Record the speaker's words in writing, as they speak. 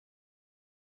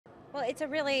Well,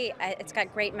 it's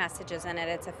got great messages in it.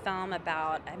 It's a film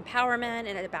about empowerment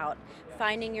and about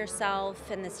finding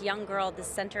yourself and this young girl at the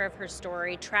center of her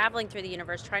story, traveling through the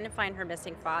universe, trying to find her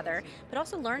missing father, but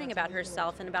also learning about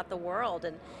herself and about the world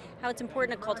and how it's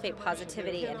important to cultivate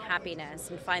positivity and happiness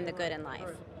and find the good in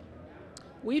life.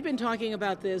 We've been talking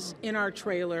about this in our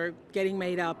trailer, getting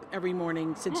made up every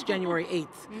morning since January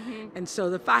 8th. And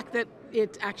so the fact that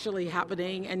it's actually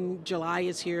happening and July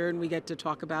is here and we get to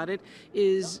talk about it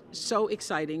is so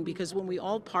exciting, because when we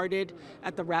all parted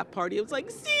at the wrap party, it was like,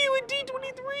 see you at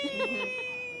D23!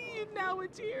 And now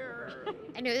it's here.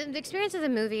 I know the experience of the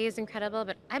movie is incredible,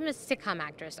 but I'm a sitcom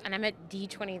actress and I'm at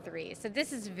D23. So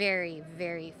this is very,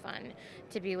 very fun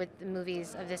to be with the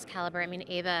movies of this caliber. I mean,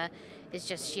 Ava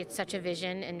she had such a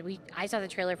vision, and I saw the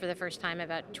trailer for the first time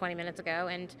about 20 minutes ago,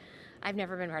 and I've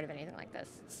never been part of anything like this.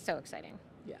 It's so exciting.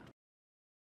 Yeah.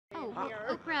 Oh,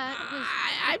 Oprah was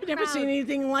I've never seen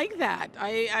anything like that.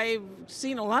 I've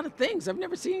seen a lot of things. I've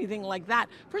never seen anything like that.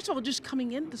 First of all, just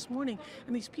coming in this morning,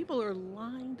 and these people are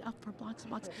lined up for blocks and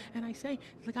blocks, and I say,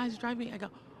 the guy's driving me, I go,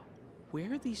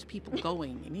 where are these people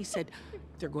going? And he said,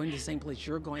 they're going to the same place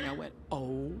you're going. I went,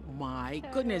 oh my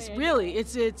goodness, really,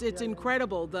 it's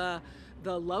incredible. The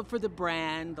love for the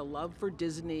brand, the love for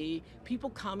Disney, people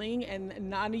coming and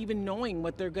not even knowing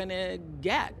what they're gonna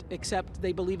get, except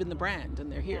they believe in the brand and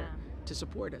they're here to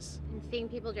support us. And seeing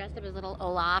people dressed up as little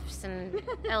Olafs and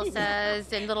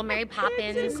Elsas and little Mary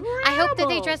Poppins. It's I hope that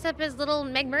they incredible. dress up as little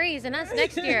Meg Murrays and us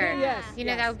next year. Yes, You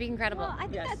know, that would be incredible. Well, I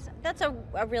think Yes. that's a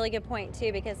really good point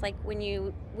too, because like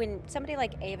when somebody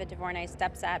like Ava DuVernay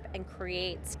steps up and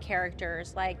creates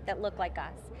characters like that look like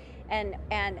us and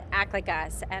act like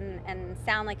us and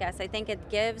sound like us, I think it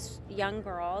gives young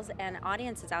girls and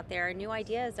audiences out there new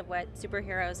ideas of what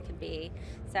superheroes can be.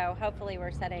 So hopefully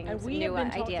we're setting And some we new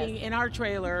have been ideas. talking in our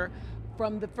trailer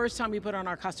from the first time we put on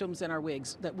our costumes and our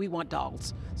wigs that we want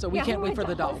dolls. So we can't wait for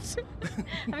the dolls.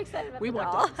 I'm excited about We the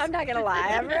want doll. dolls. I'm not gonna lie.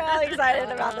 I'm really excited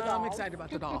about the doll. I'm excited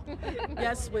about the doll.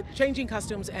 Yes, with changing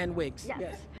costumes and wigs.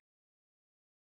 Yes.